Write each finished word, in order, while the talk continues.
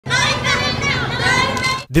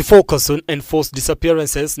The focus on enforced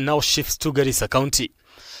disappearances now shifts to Garissa County.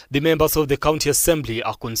 The members of the county assembly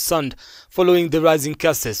are concerned following the rising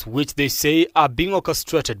cases which they say are being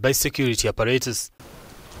orchestrated by security apparatus.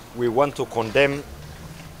 We want to condemn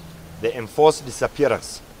the enforced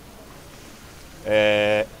disappearance,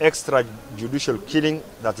 extrajudicial killing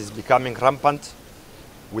that is becoming rampant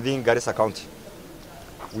within Garissa County.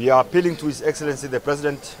 We are appealing to His Excellency the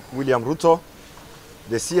President William Ruto,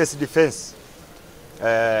 the CS Defense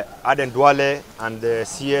Aden Duale, and the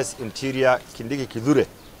CS Interior Kindiki Kidure,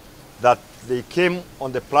 that they came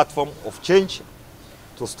on the platform of change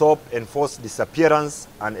to stop enforced disappearance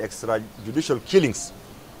and extrajudicial killings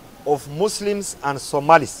of Muslims and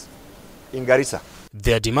Somalis in Garissa.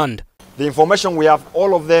 Their demand: the information we have,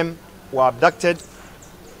 all of them were abducted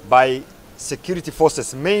by security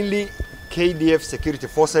forces, mainly KDF security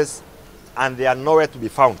forces, and they are nowhere to be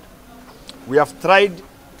found. We have tried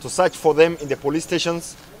to search for them in the police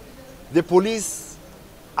stations. The police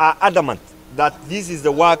are adamant that this is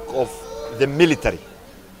the work of the military.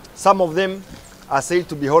 Some of them are said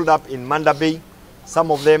to be held up in Manda Bay. Some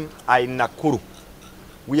of them are in Nakuru.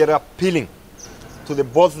 We are appealing to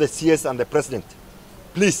both the CS and the President.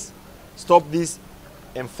 Please stop this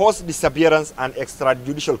enforced disappearance and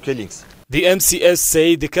extrajudicial killings. The MCS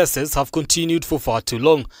say the cases have continued for far too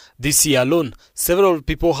long. This year alone, several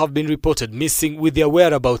people have been reported missing with their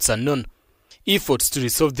whereabouts unknown. Efforts to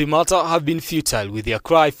resolve the matter have been futile, with their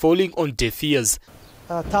cry falling on deaf ears.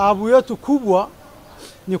 Taabu yetu kubwa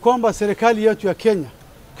ni kwamba serikali yetu ya Kenya,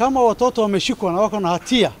 kama watoto wameshikwa na wako na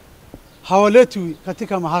hatia, hawaletwi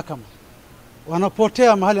katika mahakama.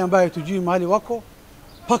 Wanapotea mahali ambayo tujui mahali wako,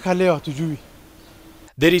 paka leo tujui.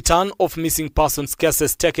 The return of missing persons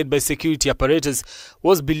cases taken by security apparatus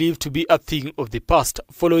was believed to be a thing of the past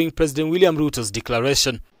following President William Ruto's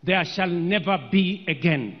declaration. There shall never be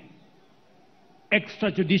again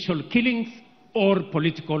extrajudicial killings or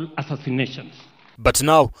political assassinations. But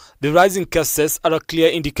now, the rising cases are a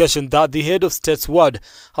clear indication that the head of state's word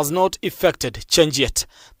has not effected change yet.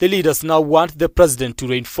 The leaders now want the president to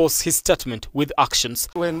reinforce his statement with actions.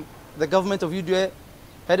 When the government of UDA,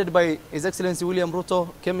 headed by His Excellency William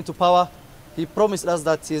Ruto, came into power, he promised us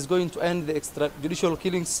that he is going to end the extrajudicial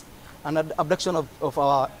killings and abduction of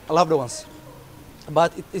our loved ones.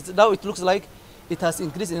 But now it looks like it has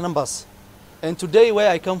increased in numbers. And today, where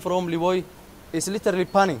I come from, Liboy, is literally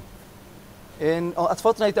panning. And a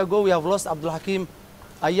fortnight ago, we have lost Abdul Hakim,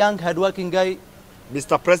 a young, hardworking guy.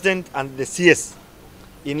 Mr. President and the CS,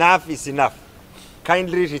 enough is enough.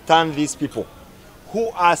 Kindly return these people who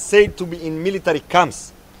are said to be in military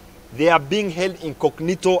camps. They are being held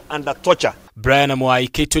incognito under torture. Brian Amwai,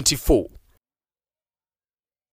 K24.